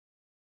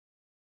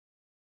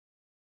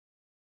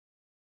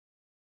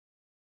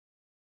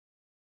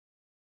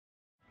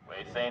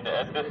They zijn de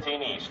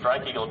F-15E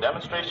Strike Eagle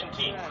demonstration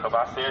team,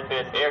 gebaseerd bij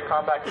het Air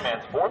Combat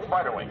Command's 4th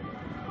Fighter Wing,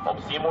 op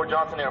Seymour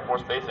Johnson Air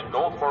Force Base in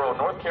Goldsboro,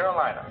 North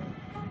Carolina.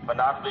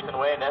 Vandaag vliegen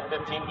wij een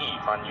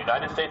F-15E van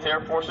United States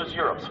Air Forces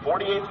Europe's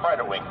 48th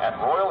Fighter Wing at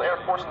Royal Air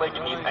Force Lake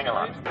in East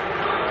Engeland.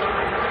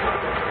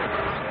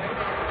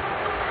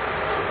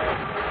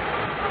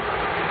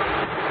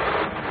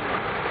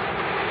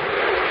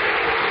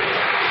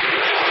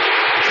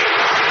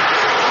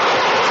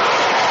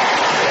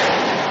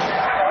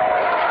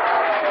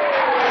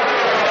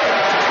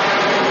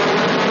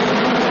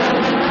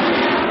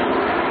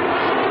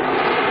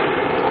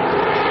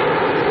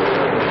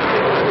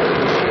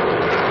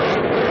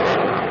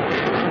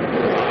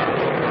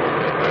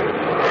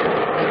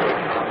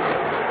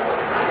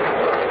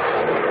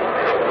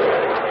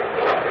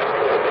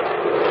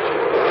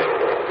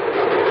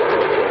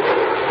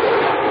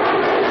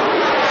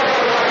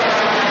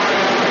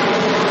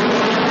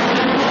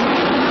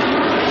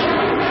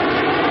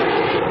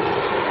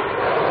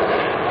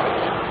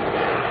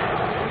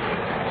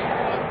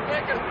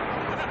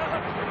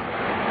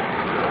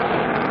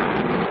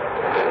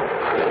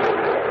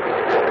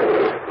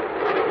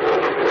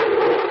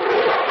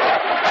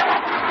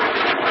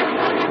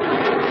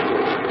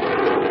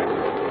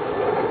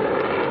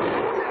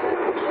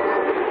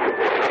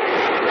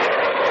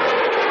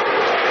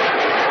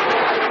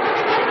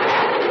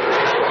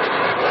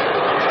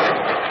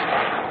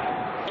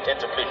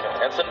 Into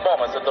vliegen en zijn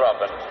bommen te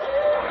droppen.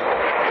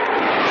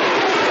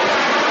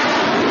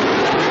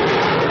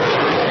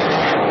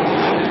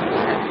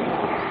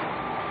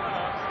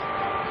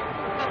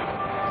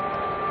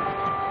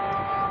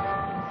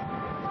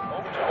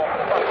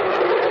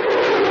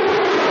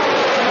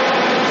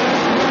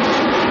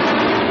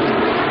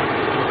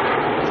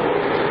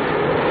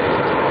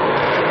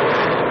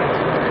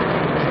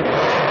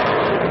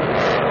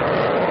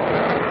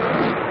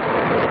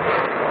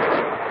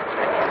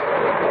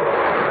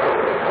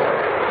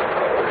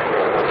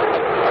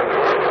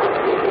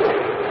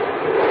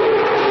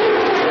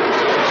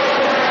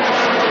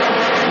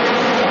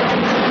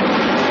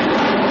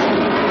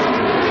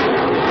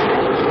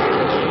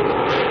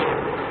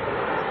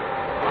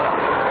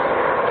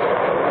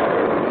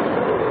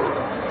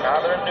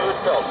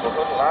 We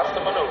hun laatste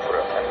manoeuvre,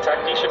 een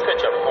tactische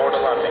pitch-up voor de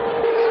landing.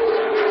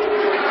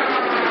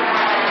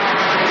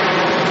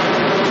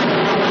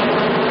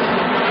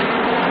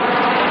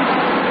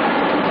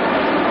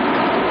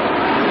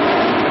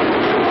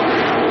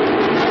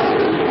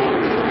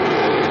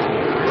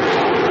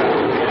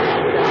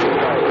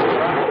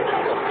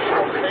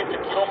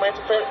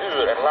 Kilometer per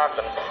uur en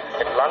laten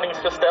het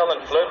landingsgestel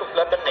en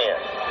vleugelflappen neer.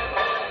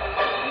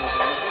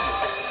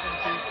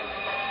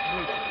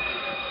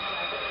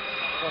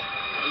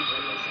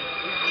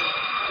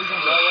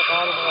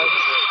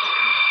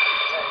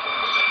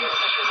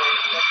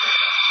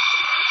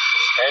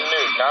 En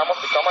nu,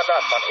 namens de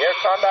commandant van Air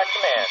Combat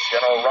Command,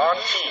 General Ron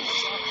Keyes,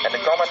 en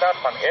de commandant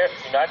van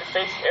United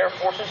States Air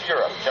Forces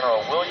Europe,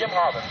 General William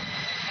Haven,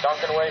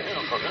 danken wij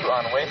u voor uw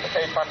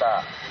aanwezigheid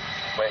vandaag.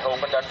 Wij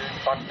hopen dat u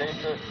van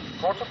deze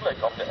korte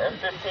blik op de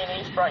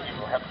F-15E Strike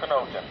Eagle hebt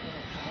genoten.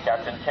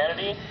 Captain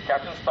Kennedy,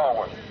 Captain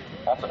Stallworth,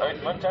 onze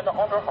uitmuntende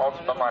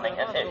onderhoudsbemanning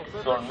en ik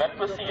zullen met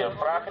plezier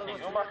vragen die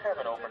u mag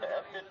hebben over de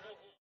F-15E.